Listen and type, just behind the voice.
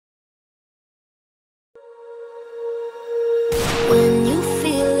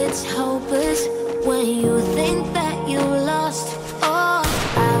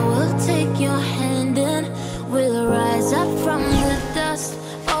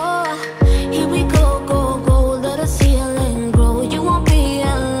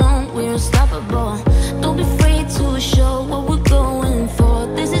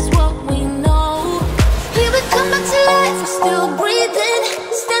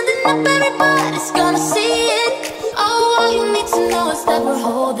up, everybody's gonna see it. Oh, all you need to know is that we're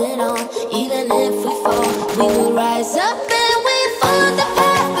holding on. Even if we fall, we will rise up and we follow the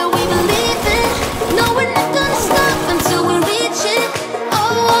path that we believe in. No, we're not gonna stop until we reach it.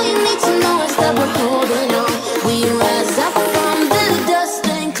 Oh, all you need to know is that we're holding on. We rise up from the dust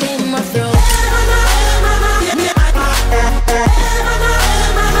and clean our throat.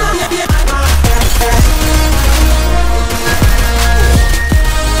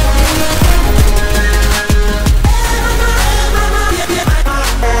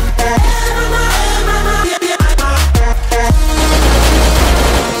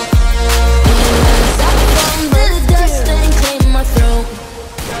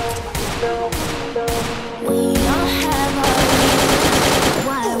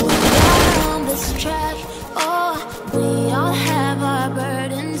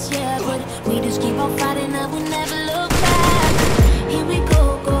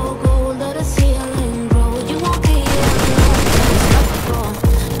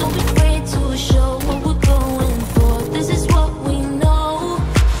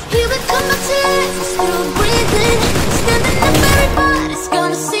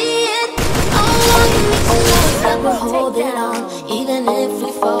 Even if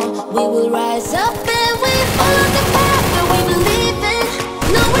we fall, we will rise up and we follow the path that we believe in.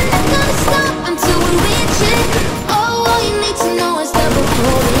 No, we're not gonna stop until we reach it. Oh, all you need to know is that we're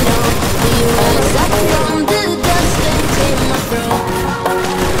holding on. We rise up from the dust and clear my throat.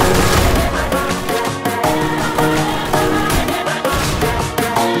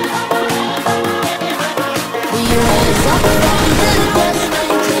 We rise up from the dust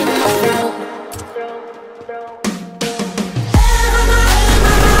and clear my throat.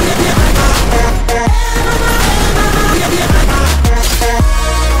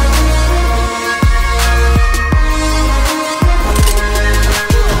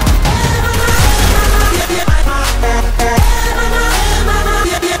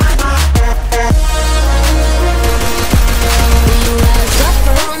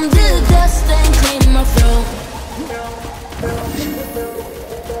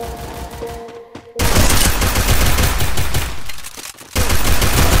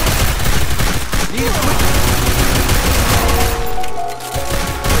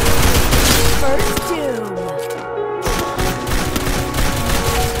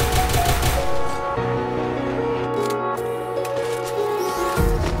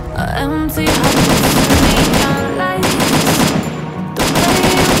 Empty neon lights, the way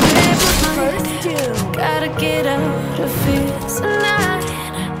you live with my gotta get out of here tonight.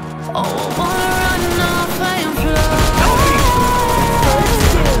 Oh, I wanna run off and fly.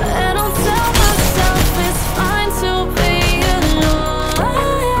 And I'll tell myself it's fine to be alone,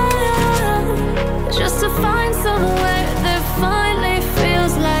 just to find somewhere that finally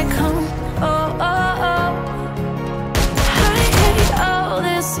feels like home. Oh, oh, oh. I hate all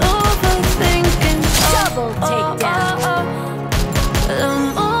this overthinking. Double takedown. The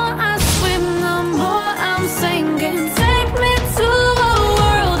more I swim, the more I'm sinking. Take me to a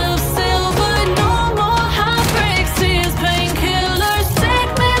world of silver. No more heartbreaks, tears, painkillers.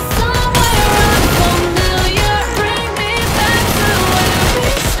 Take me somewhere unfamiliar. Bring me back to where we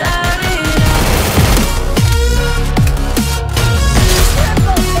started.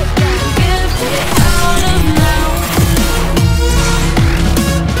 Get me out of now.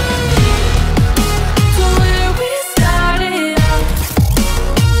 To where we started out.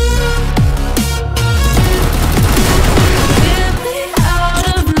 Get me out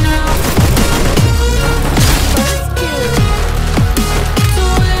of now. To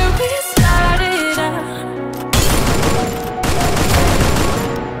where we started out.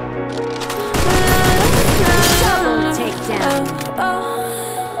 Double takedown.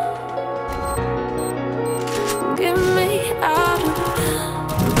 Get me out of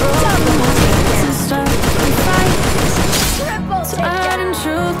broken start fights. Triple takedown. Turning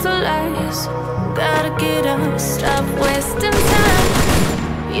truth to lies. Gotta get up, stop wasting time.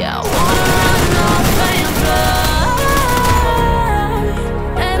 Yeah, I wanna run off and fly.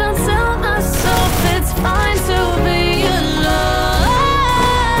 And I'll tell myself it's fine to be alone,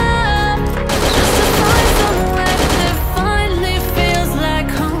 just to find somewhere that finally feels like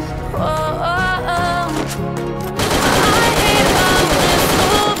home. Oh, oh, oh. I hate all this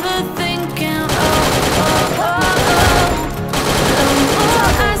overthinking. Oh, oh, oh, oh. The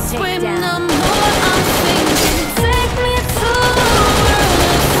more I swim, the more I'm sinking. Take me to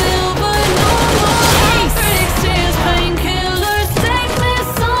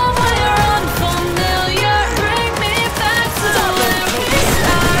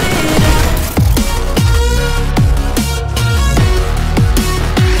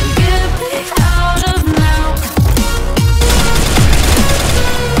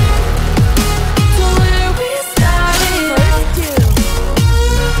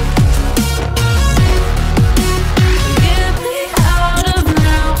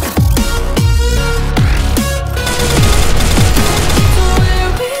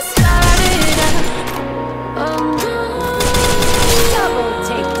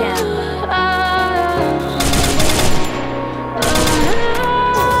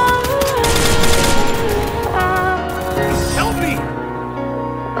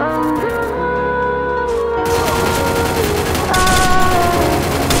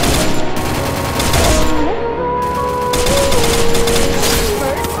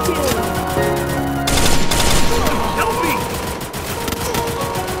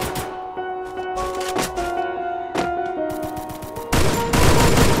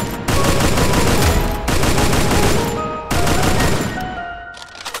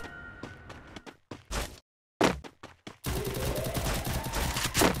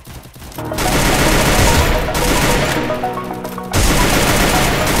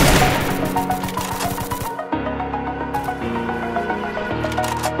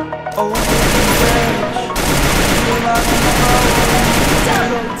over the edge. Feel like I'm falling.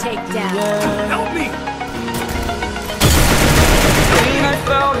 Double takedown. Yeah. Help me! Pain I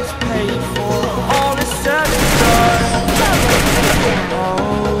felt is paid for. All is said and done. Double takedown.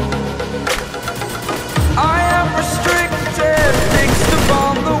 Oh, I am restricted, fixed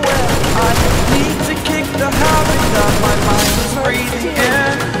upon the web. I need to kick the habit that my mind is breathing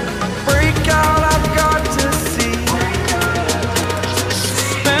in. Break out, I've got to see.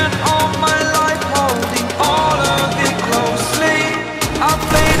 Spent all my life holding all of it closely. I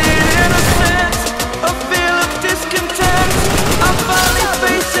played it innocent, a feel of discontent. I'm finally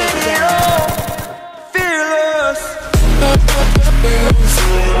facing it all, fearless.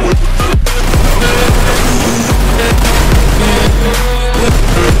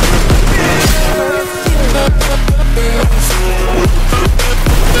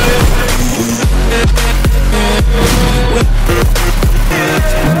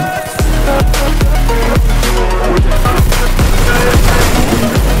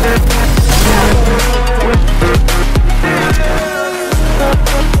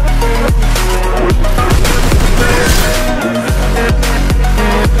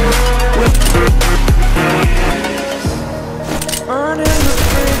 Burning the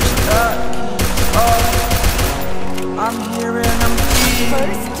bridge that keeps us. I'm here and I'm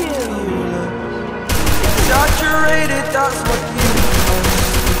First two. feeling exaggerated, that's what you know.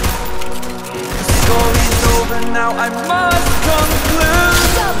 The story's over now, I must conclude.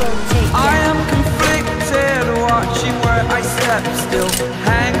 Double takedown. I am conflicted, watching where I step still,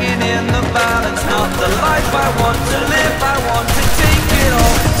 hanging in the balance. Not the life I want to live, I want to take it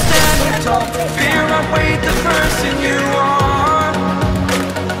all. Standing tall, fear I weighed the person you are.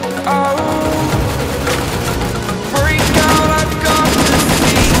 Oh, break out, I've got to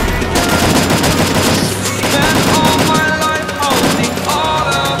see. Spent all my life holding all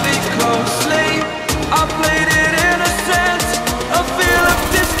of it closely. I played it innocent, a feel of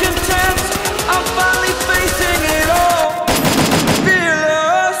discontent. I'm finally facing it all,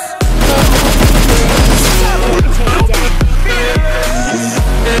 fearless. Double takedown.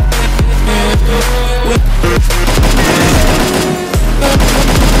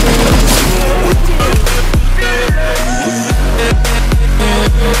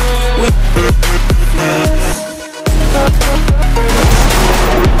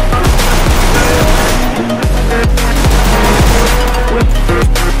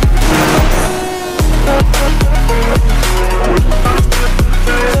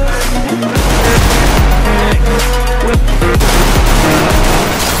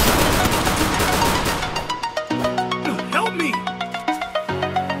 Help me!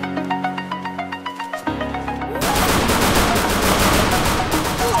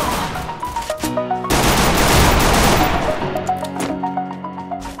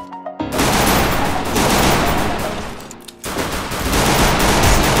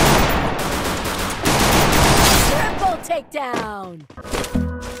 Triple takedown.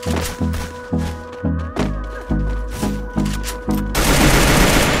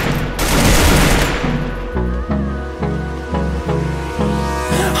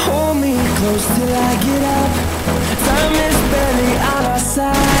 Hold me close till I get up. Time is barely on our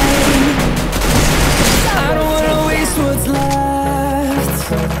side. I don't wanna waste what's left.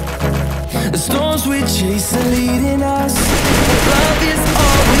 The storms we chase are leading us. Love is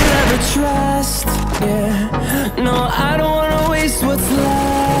all we'll ever trust. Yeah, no, I don't wanna waste what's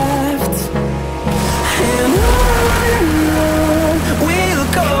left. And on we'll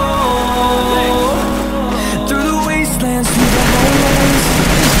go, through the wastelands, through the highways,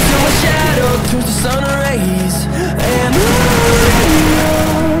 till my shadow turns to sun rays. And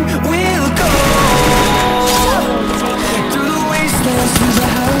on we'll go, through the wastelands, through the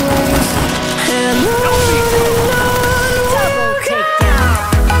highways. And on Double takedown.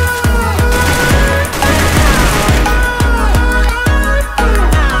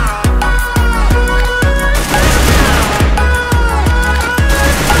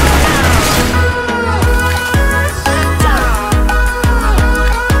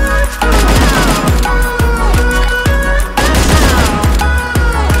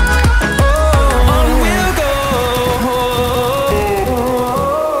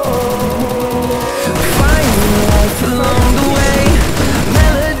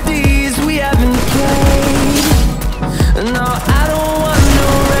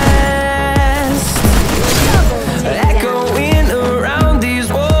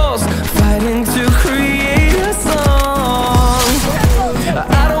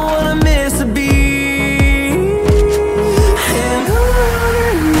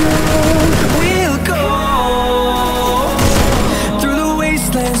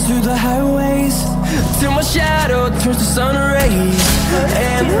 wastelands, through the highways, till my shadow turns to sun rays.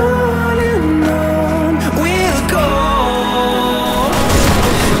 And on we'll go,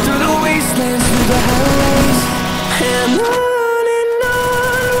 through the wastelands, through the highways, and on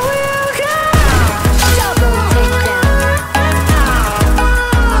we'll go. Double takedown.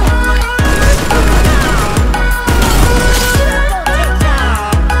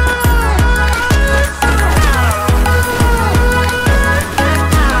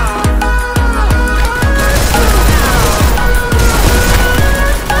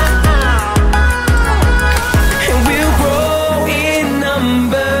 And we'll grow in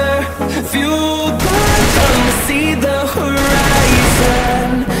number, fueled by thunder, see the horizon,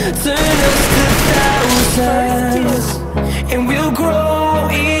 turn us to thousands. And we'll grow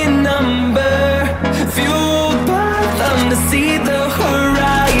in number, fueled by thunder, see the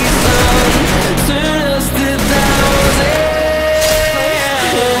horizon, turn us to thousands.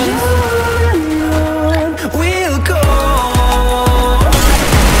 And on we'll go,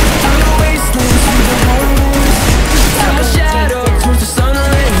 through the wastelands, through the highways, till my shadow turns to sun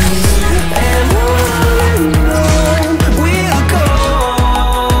rays. And on we'll go,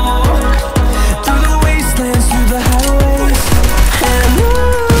 through the wastelands, through the highways, and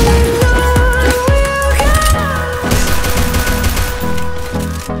on we'll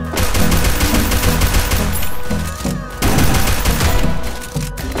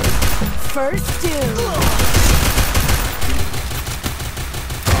First two.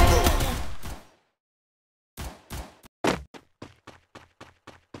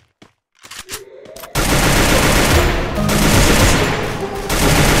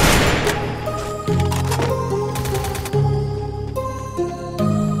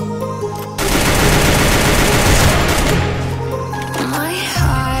 My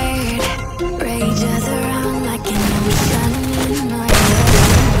heart rages around like an ocean in my head,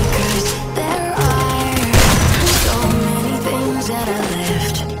 'cause there are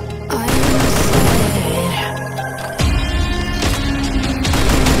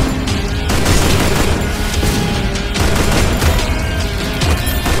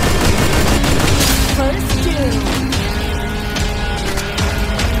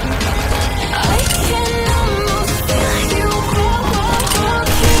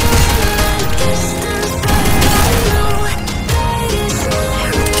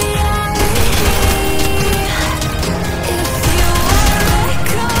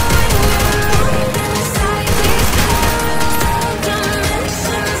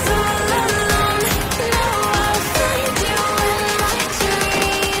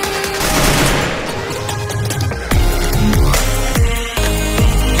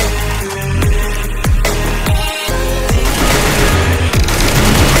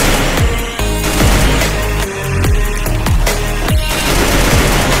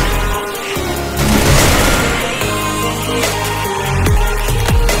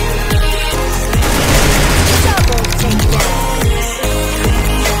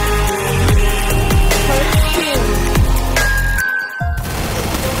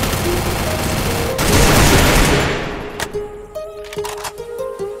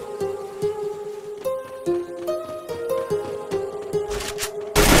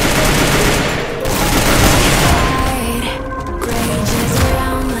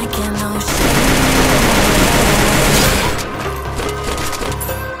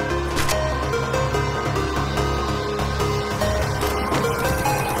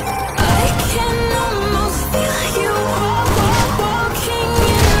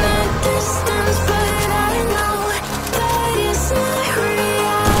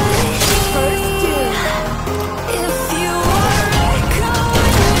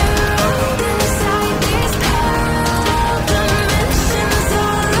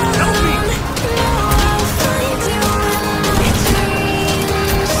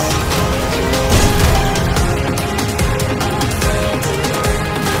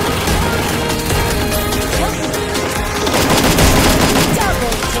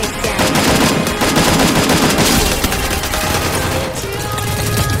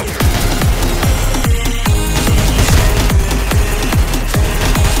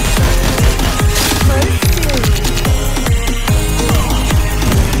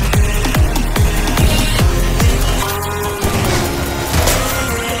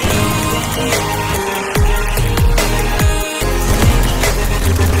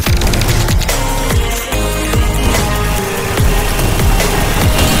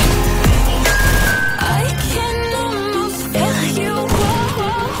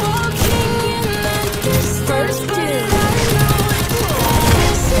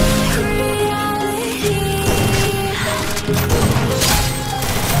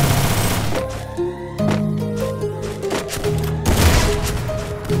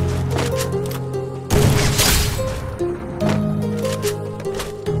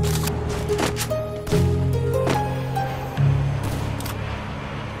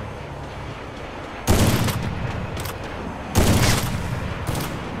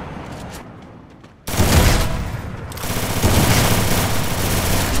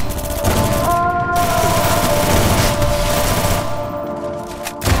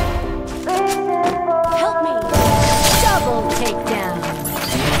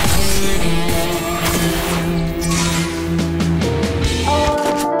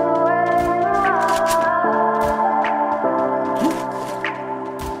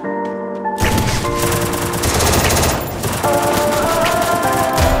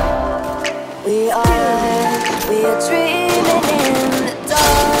dreaming in the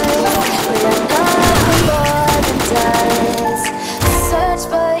dark. We're nothing more than dust. Search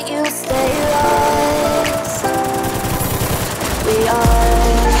but you stay lost. We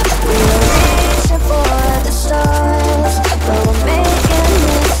are reaching for the stars, but we're making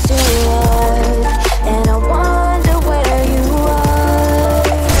this too hard. And I wonder where you are.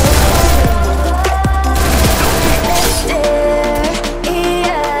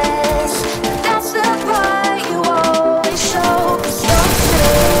 Mysterious, that's the part you always show. 'Cause you're too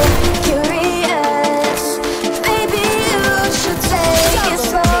curious. Maybe you should take it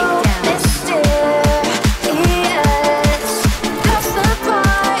slow. Mysterious, that's the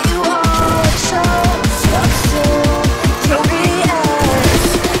part you always show. 'Cause you're too curious.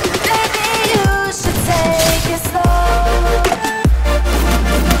 Maybe you should take it slow.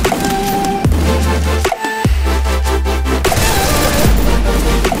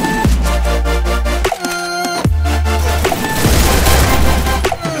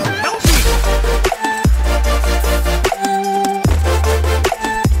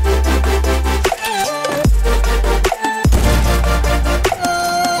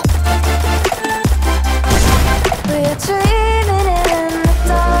 We're dreaming in the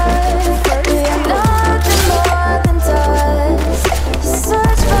dark. We're nothing more than dust.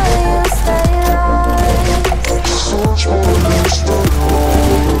 Search but you stay lost.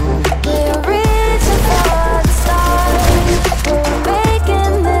 We're reaching for the stars. We're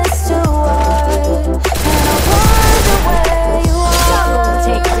making this too hard. And I wonder where you are.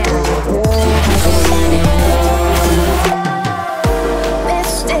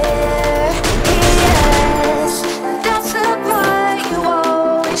 Mysterious, that's the part you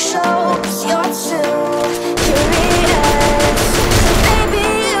always show. 'Cause you're too curious. Maybe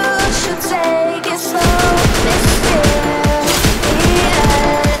you should take it slow. Mysterious,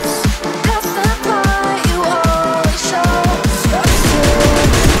 that's the part you always show. 'Cause you're too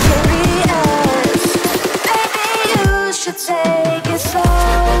curious. Maybe you should take it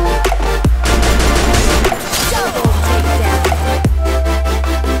slow. Double takedown.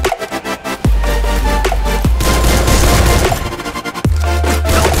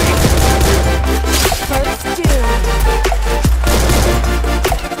 First two.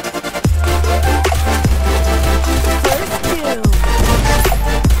 First two.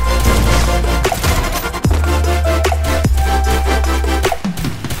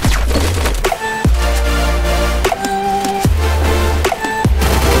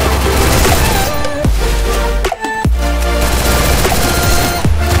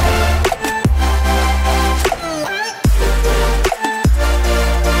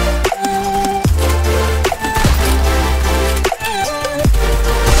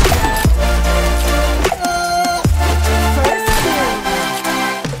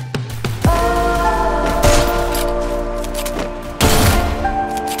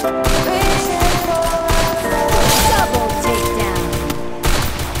 Double takedown.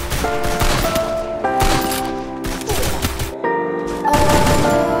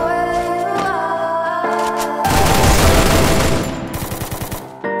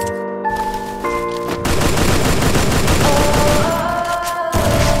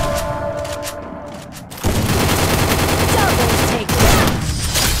 Double takedown.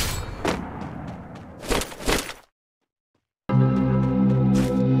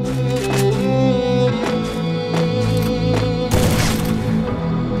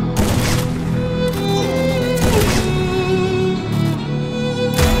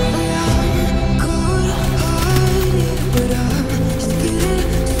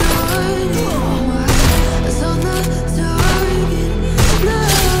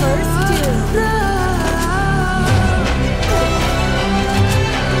 First two.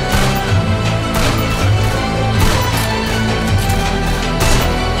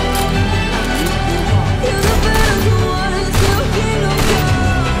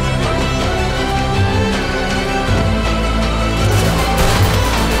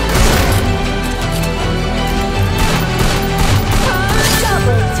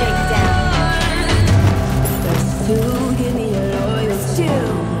 Double takedown. To give me a loyal Two.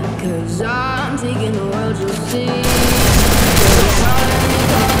 'cause I'm taking the world, you'll see.